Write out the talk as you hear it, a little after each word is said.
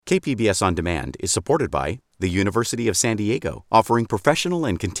KPBS On Demand is supported by the University of San Diego, offering professional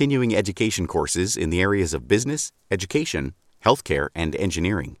and continuing education courses in the areas of business, education, healthcare, and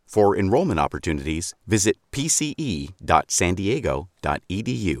engineering. For enrollment opportunities, visit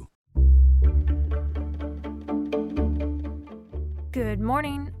pce.sandiego.edu. Good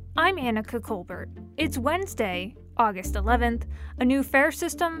morning. I'm Annika Colbert. It's Wednesday, August 11th, a new fare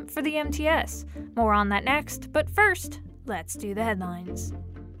system for the MTS. More on that next, but first, let's do the headlines.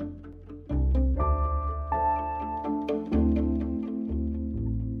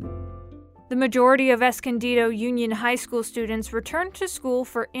 The majority of Escondido Union High School students returned to school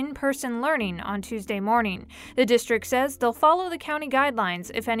for in-person learning on Tuesday morning. The district says they'll follow the county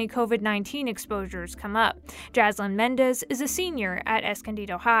guidelines if any COVID-19 exposures come up. Jaslyn Mendez is a senior at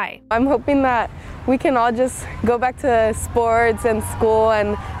Escondido High. I'm hoping that we can all just go back to sports and school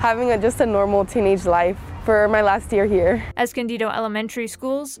and having just a normal teenage life for my last year here. Escondido elementary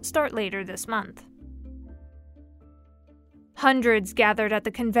schools start later this month. Hundreds gathered at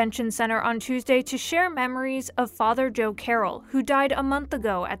the convention center on Tuesday to share memories of Father Joe Carroll, who died a month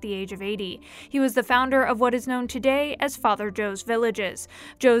ago at the age of 80. He was the founder of what is known today as Father Joe's Villages.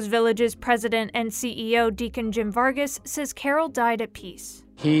 Joe's Villages president and CEO Deacon Jim Vargas says Carroll died at peace.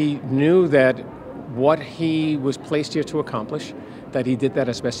 He knew that what he was placed here to accomplish, that he did that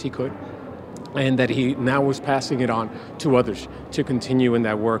as best he could, and that he now was passing it on to others to continue in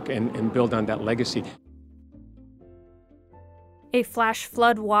that work and build on that legacy. A flash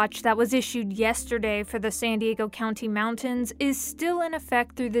flood watch that was issued yesterday for the San Diego County mountains is still in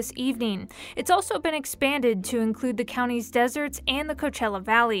effect through this evening. It's also been expanded to include the county's deserts and the Coachella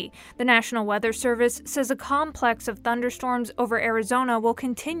Valley. The National Weather Service says a complex of thunderstorms over Arizona will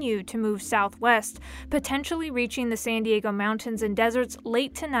continue to move southwest, potentially reaching the San Diego mountains and deserts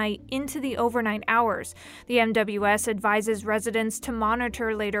late tonight into the overnight hours. The MWS advises residents to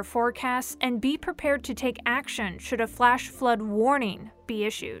monitor later forecasts and be prepared to take action should a flash flood warning be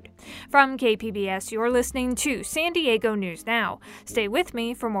issued. From KPBS, you're listening to San Diego News Now. Stay with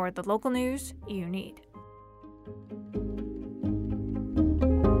me for more of the local news you need.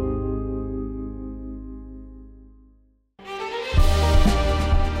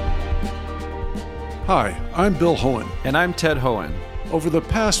 Hi, I'm Bill Hohen. And I'm Ted Hohen. Over the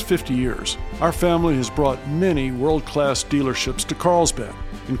past 50 years, our family has brought many world-class dealerships to Carlsbad,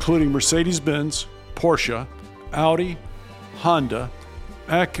 including Mercedes-Benz, Porsche, Audi, Honda,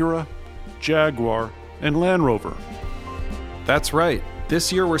 Acura, Jaguar, and Land Rover. That's right.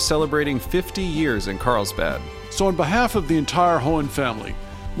 This year we're celebrating 50 years in Carlsbad. So on behalf of the entire Hohen family,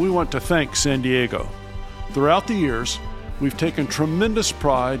 we want to thank San Diego. Throughout the years, we've taken tremendous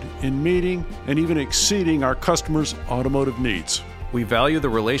pride in meeting and even exceeding our customers' automotive needs. We value the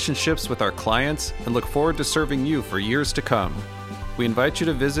relationships with our clients and look forward to serving you for years to come. We invite you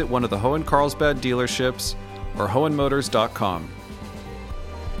to visit one of the Hohen Carlsbad dealerships or hohenmotors.com.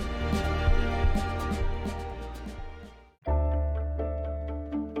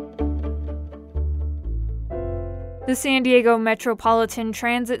 The San Diego Metropolitan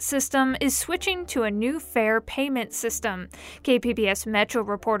Transit System is switching to a new fare payment system. KPBS Metro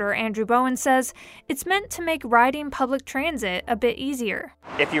reporter Andrew Bowen says it's meant to make riding public transit a bit easier.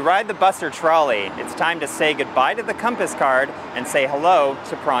 If you ride the bus or trolley, it's time to say goodbye to the Compass card and say hello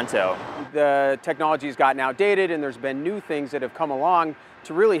to Pronto. The technology's gotten outdated and there's been new things that have come along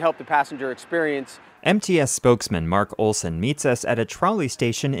to really help the passenger experience. MTS spokesman Mark Olson meets us at a trolley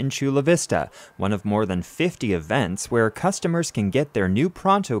station in Chula Vista, one of more than 50 events where customers can get their new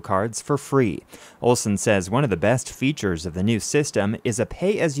Pronto cards for free. Olson says one of the best features of the new system is a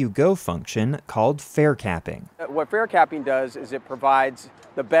pay-as-you-go function called fare capping. What fare capping does is it provides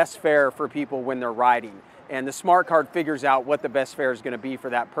the best fare for people when they're riding. And the smart card figures out what the best fare is going to be for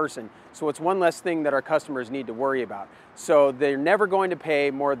that person. So it's one less thing that our customers need to worry about. So they're never going to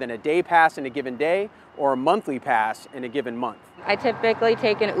pay more than a day pass in a given day or a monthly pass in a given month. I typically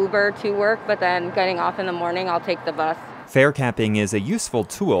take an Uber to work, but then getting off in the morning, I'll take the bus. Fare capping is a useful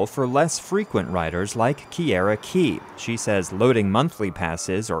tool for less frequent riders like Kiera Key. She says loading monthly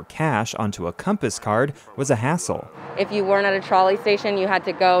passes or cash onto a Compass card was a hassle. If you weren't at a trolley station, you had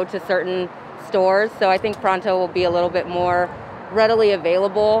to go to certain stores, so I think Pronto will be a little bit more readily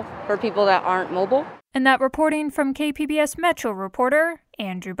available for people that aren't mobile. And that reporting from KPBS Metro reporter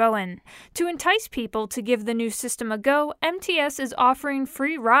Andrew Bowen. To entice people to give the new system a go, MTS is offering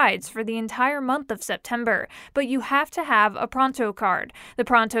free rides for the entire month of September, but you have to have a Pronto card. The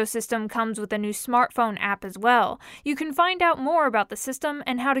Pronto system comes with a new smartphone app as well. You can find out more about the system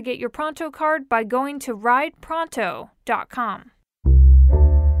and how to get your Pronto card by going to ridepronto.com.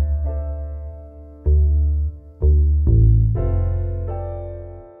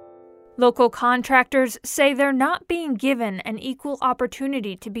 Local contractors say they're not being given an equal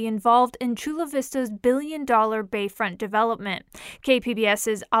opportunity to be involved in Chula Vista's billion-dollar bayfront development.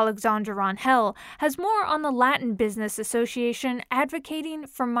 KPBS's Alexandra Rangel has more on the Latin Business Association advocating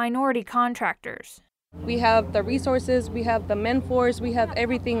for minority contractors. We have the resources, we have the mentors, we have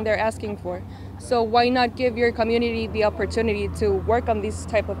everything they're asking for. So why not give your community the opportunity to work on these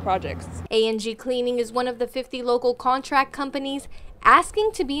type of projects? A&G Cleaning is one of the 50 local contract companies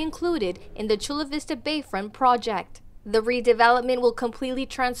asking to be included in the Chula Vista Bayfront project. The redevelopment will completely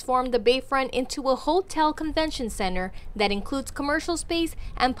transform the Bayfront into a hotel convention center that includes commercial space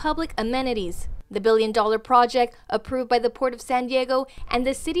and public amenities. The billion-dollar project, approved by the Port of San Diego and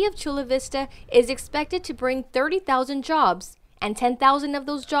the City of Chula Vista, is expected to bring 30,000 jobs, and 10,000 of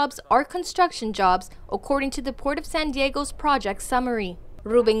those jobs are construction jobs, according to the Port of San Diego's project summary.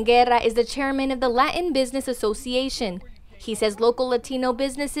 Ruben Guerra is the chairman of the Latin Business Association. He says local Latino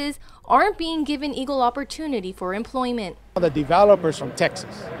businesses aren't being given equal opportunity for employment. The developers from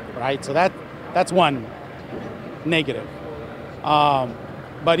Texas, right? So that's one negative.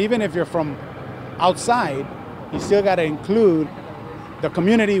 But even if you're from outside, you still got to include the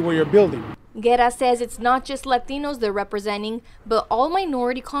community where you're building. Guerra says it's not just Latinos they're representing, but all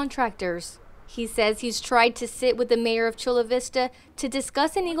minority contractors. He says he's tried to sit with the mayor of Chula Vista to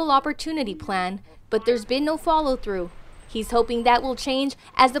discuss an equal opportunity plan, but there's been no follow-through. He's hoping that will change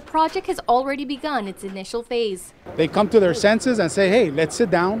as the project has already begun its initial phase. They come to their senses and say, hey, let's sit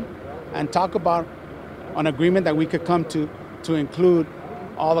down and talk about an agreement that we could come to include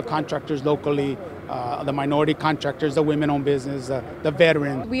all the contractors locally, the minority contractors, the women-owned business, the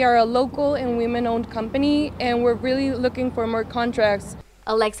veterans. We are a local and women-owned company, and we're really looking for more contracts.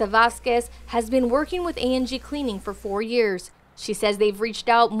 Alexa Vasquez has been working with A&G Cleaning for 4 years. She says they've reached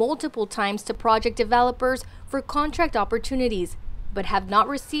out multiple times to project developers for contract opportunities, but have not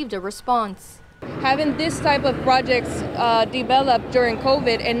received a response. Having this type of projects developed during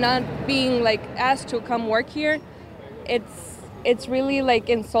COVID and not being asked to come work here, it's really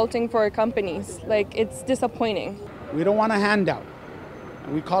insulting for our companies. It's disappointing. We don't want a handout.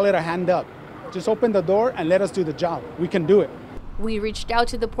 We call it a hand up. Just open the door and let us do the job. We can do it. We reached out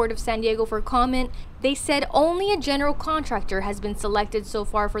to the Port of San Diego for comment. They said only a general contractor has been selected so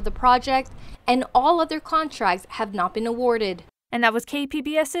far for the project, and all other contracts have not been awarded. And that was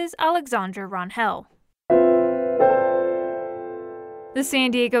KPBS's Alexandra Rangel. The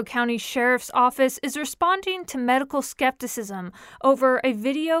San Diego County Sheriff's Office is responding to medical skepticism over a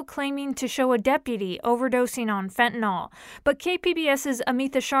video claiming to show a deputy overdosing on fentanyl. But KPBS's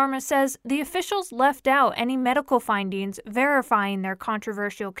Amita Sharma says the officials left out any medical findings verifying their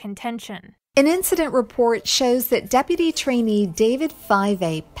controversial contention. An incident report shows that Deputy Trainee David Five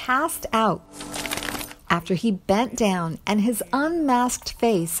passed out after he bent down and his unmasked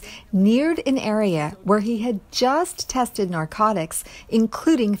face neared an area where he had just tested narcotics,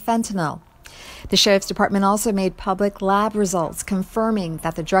 including fentanyl. The Sheriff's Department also made public lab results confirming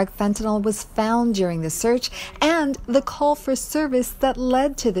that the drug fentanyl was found during the search and the call for service that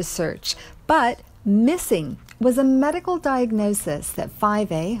led to the search. But missing was a medical diagnosis that Five,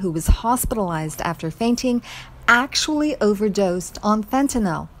 who was hospitalized after fainting, actually overdosed on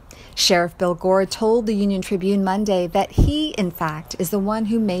fentanyl. Sheriff Bill Gore told the Union Tribune Monday that he, in fact, is the one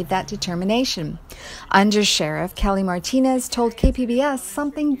who made that determination. Under Sheriff Kelly Martinez told KPBS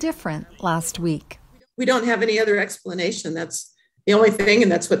something different last week. We don't have any other explanation. That's the only thing,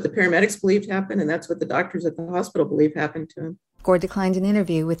 and that's what the paramedics believed happened, and that's what the doctors at the hospital believe happened to him. Gore declined an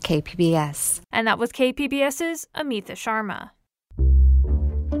interview with KPBS. And that was KPBS's Amita Sharma.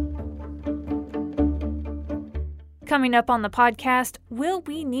 Coming up on the podcast, will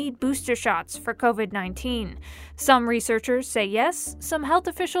we need booster shots for COVID-19? Some researchers say yes, some health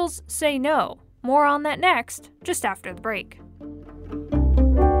officials say no. More on that next, just after the break.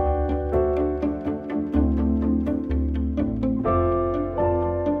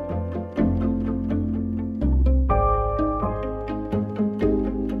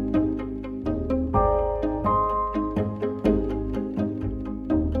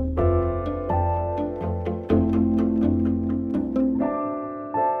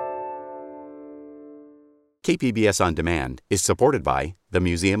 KPBS On Demand is supported by the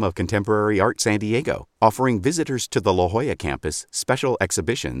Museum of Contemporary Art San Diego, offering visitors to the La Jolla campus special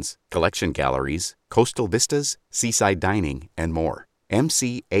exhibitions, collection galleries, coastal vistas, seaside dining, and more.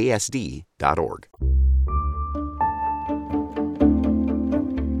 mcasd.org.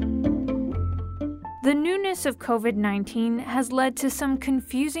 The newness of COVID-19 has led to some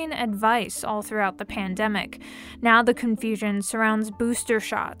confusing advice all throughout the pandemic. Now the confusion surrounds booster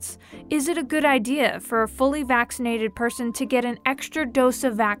shots. Is it a good idea for a fully vaccinated person to get an extra dose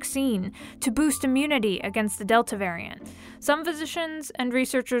of vaccine to boost immunity against the Delta variant? Some physicians and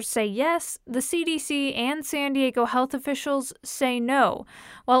researchers say yes, the CDC and San Diego health officials say no,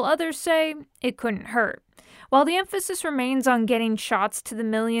 while others say it couldn't hurt. While the emphasis remains on getting shots to the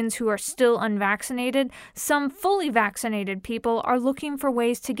millions who are still unvaccinated, some fully vaccinated people are looking for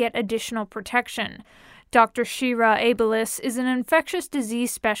ways to get additional protection. Dr. Shira Abelis is an infectious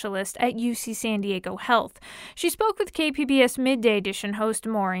disease specialist at UC San Diego Health. She spoke with KPBS Midday Edition host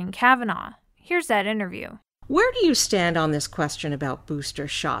Maureen Cavanaugh. Here's that interview. Where do you stand on this question about booster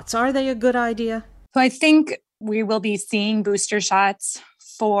shots? Are they a good idea? So I think we will be seeing booster shots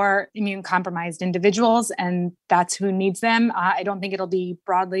for immune-compromised individuals, and that's who needs them. I don't think it'll be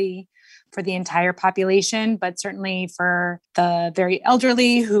broadly for the entire population, but certainly for the very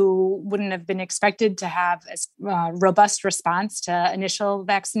elderly who wouldn't have been expected to have a robust response to initial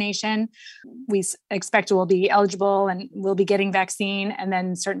vaccination. We expect will be eligible and will be getting vaccine, and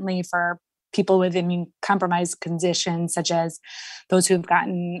then certainly for people with immune-compromised conditions, such as those who've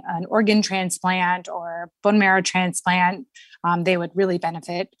gotten an organ transplant or bone marrow transplant, they would really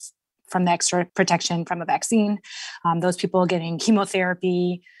benefit from the extra protection from a vaccine. Those people getting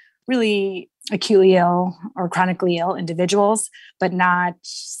chemotherapy, really acutely ill or chronically ill individuals, but not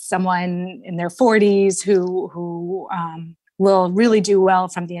someone in their 40s who will really do well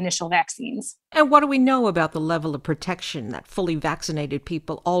from the initial vaccines. And what do we know about the level of protection that fully vaccinated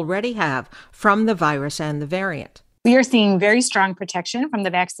people already have from the virus and the variant? We are seeing very strong protection from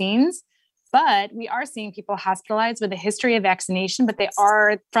the vaccines, but we are seeing people hospitalized with a history of vaccination, but they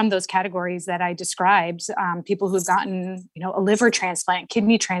are from those categories that I described, people who've gotten, a liver transplant,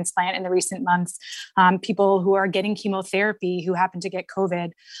 kidney transplant in the recent months, people who are getting chemotherapy who happen to get COVID.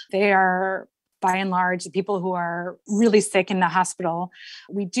 They are by and large, the people who are really sick in the hospital.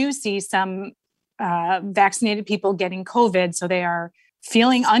 We do see some vaccinated people getting COVID, so they are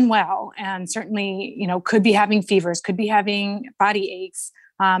feeling unwell and certainly, could be having fevers, could be having body aches,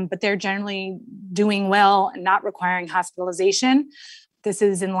 but they're generally doing well and not requiring hospitalization. This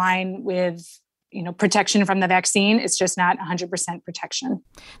is in line with protection from the vaccine. It's just not 100% protection.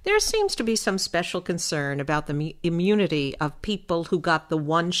 There seems to be some special concern about the immunity of people who got the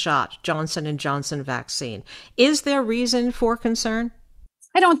one-shot Johnson & Johnson vaccine. Is there reason for concern?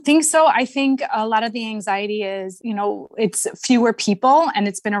 I don't think so. I think a lot of the anxiety is, it's fewer people and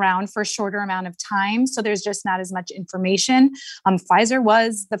it's been around for a shorter amount of time. So there's just not as much information. Pfizer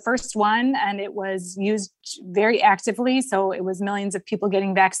was the first one and it was used very actively. So it was millions of people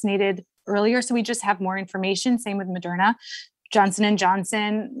getting vaccinated earlier. So we just have more information. Same with Moderna. Johnson &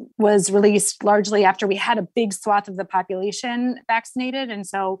 Johnson was released largely after we had a big swath of the population vaccinated. And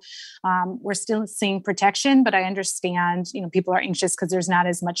so we're still seeing protection, but I understand, people are anxious because there's not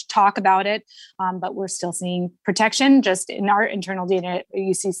as much talk about it, but we're still seeing protection. Just in our internal data at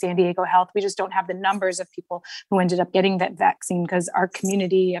UC San Diego Health, we just don't have the numbers of people who ended up getting that vaccine because our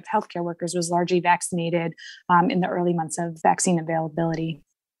community of healthcare workers was largely vaccinated in the early months of vaccine availability.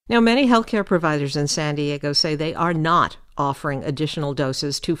 Now, many healthcare providers in San Diego say they are not offering additional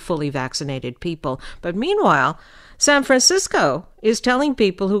doses to fully vaccinated people. But meanwhile, San Francisco is telling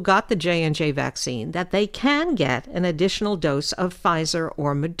people who got the J&J vaccine that they can get an additional dose of Pfizer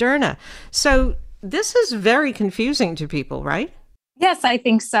or Moderna. So this is very confusing to people, right? Yes, I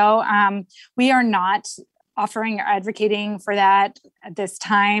think so. We are not offering or advocating for that at this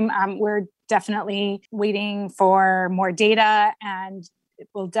time. We're definitely waiting for more data, and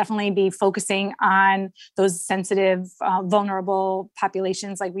we'll definitely be focusing on those sensitive, vulnerable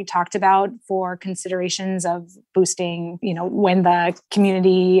populations like we talked about for considerations of boosting, when the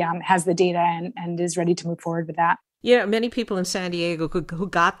community has the data and is ready to move forward with that. Yeah, many people in San Diego who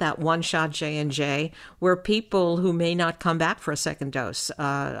got that one-shot J&J were people who may not come back for a second dose.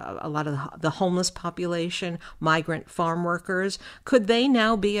 A lot of the homeless population, migrant farm workers, could they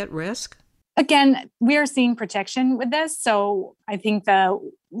now be at risk? Again, we are seeing protection with this. So I think the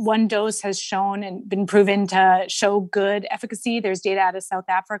one dose has shown and been proven to show good efficacy. There's data out of South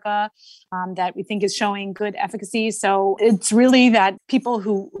Africa that we think is showing good efficacy. So it's really that people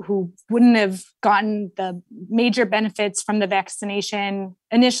who wouldn't have gotten the major benefits from the vaccination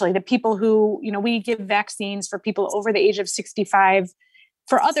initially, the people who, we give vaccines for people over the age of 65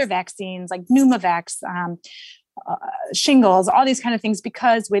 for other vaccines like Pneumovax, shingles, all these kind of things,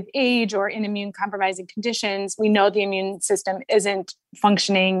 because with age or in immune compromising conditions, we know the immune system isn't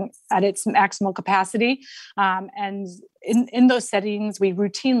functioning at its maximal capacity. And in those settings, we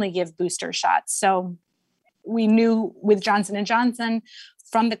routinely give booster shots. So we knew with Johnson & Johnson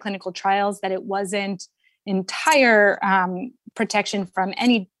from the clinical trials that it wasn't entire protection from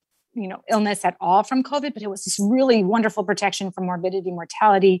any illness at all from COVID, but it was this really wonderful protection from morbidity,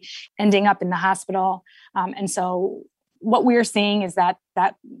 mortality, ending up in the hospital. And so what we're seeing is that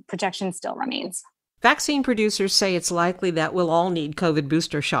protection still remains. Vaccine producers say it's likely that we'll all need COVID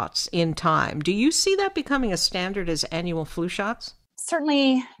booster shots in time. Do you see that becoming a standard as annual flu shots?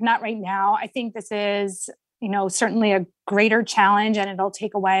 Certainly not right now. I think this is certainly a greater challenge, and it'll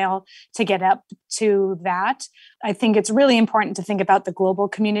take a while to get up to that. I think it's really important to think about the global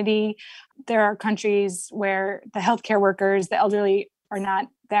community. There are countries where the healthcare workers, the elderly, are not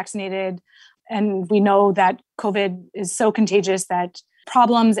vaccinated. And we know that COVID is so contagious that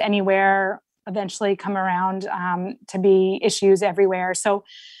problems anywhere eventually come around to be issues everywhere. So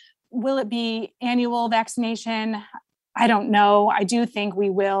will it be annual vaccination? I don't know. I do think we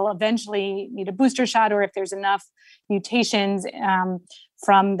will eventually need a booster shot, or if there's enough mutations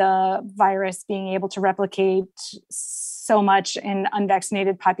from the virus being able to replicate so much in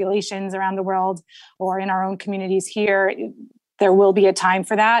unvaccinated populations around the world or in our own communities here, there will be a time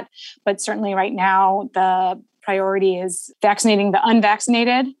for that. But certainly right now, the priority is vaccinating the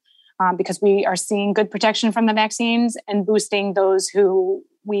unvaccinated because we are seeing good protection from the vaccines, and boosting those who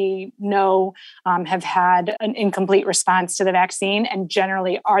we know have had an incomplete response to the vaccine and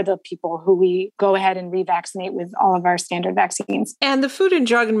generally are the people who we go ahead and revaccinate with all of our standard vaccines. And the Food and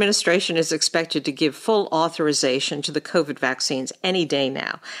Drug Administration is expected to give full authorization to the COVID vaccines any day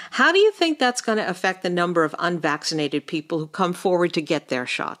now. How do you think that's going to affect the number of unvaccinated people who come forward to get their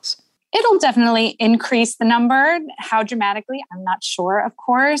shots? It'll definitely increase the number. How dramatically, I'm not sure, of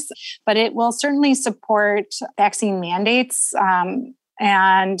course, but it will certainly support vaccine mandates.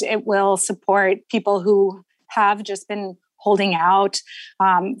 And it will support people who have just been holding out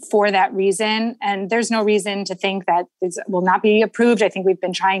for that reason. And there's no reason to think that this will not be approved. I think we've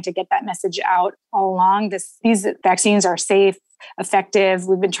been trying to get that message out all along. These vaccines are safe, effective.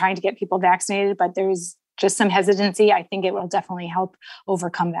 We've been trying to get people vaccinated, but there's just some hesitancy. I think it will definitely help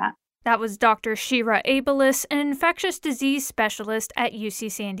overcome that. That was Dr. Shira Abeles, an infectious disease specialist at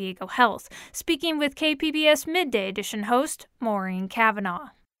UC San Diego Health, speaking with KPBS Midday Edition host Maureen Cavanaugh.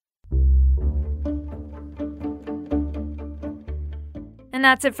 And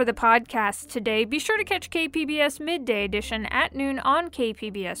that's it for the podcast today. Be sure to catch KPBS Midday Edition at noon on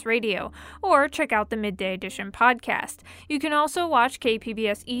KPBS Radio, or check out the Midday Edition podcast. You can also watch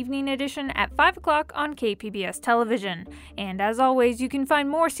KPBS Evening Edition at 5 o'clock on KPBS Television. And as always, you can find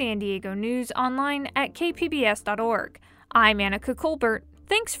more San Diego news online at kpbs.org. I'm Annika Colbert.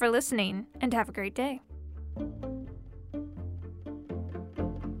 Thanks for listening, and have a great day.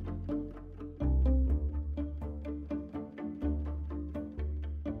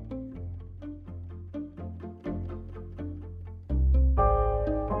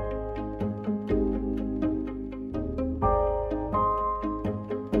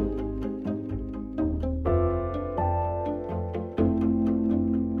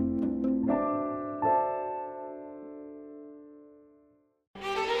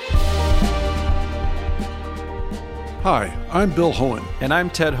 Hi, I'm Bill Hohen. And I'm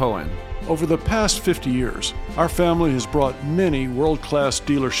Ted Hohen. Over the past 50 years, our family has brought many world-class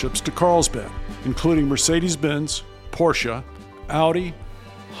dealerships to Carlsbad, including Mercedes-Benz, Porsche, Audi,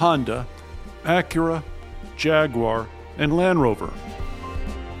 Honda, Acura, Jaguar, and Land Rover.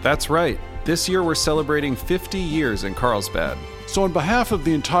 That's right. This year we're celebrating 50 years in Carlsbad. So on behalf of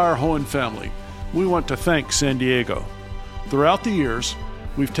the entire Hohen family, we want to thank San Diego. Throughout the years,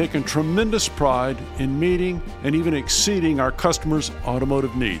 we've taken tremendous pride in meeting and even exceeding our customers'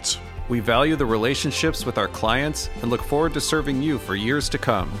 automotive needs. We value the relationships with our clients and look forward to serving you for years to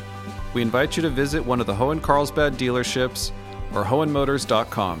come. We invite you to visit one of the Hohen Carlsbad dealerships or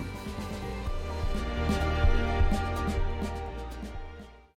hohenmotors.com.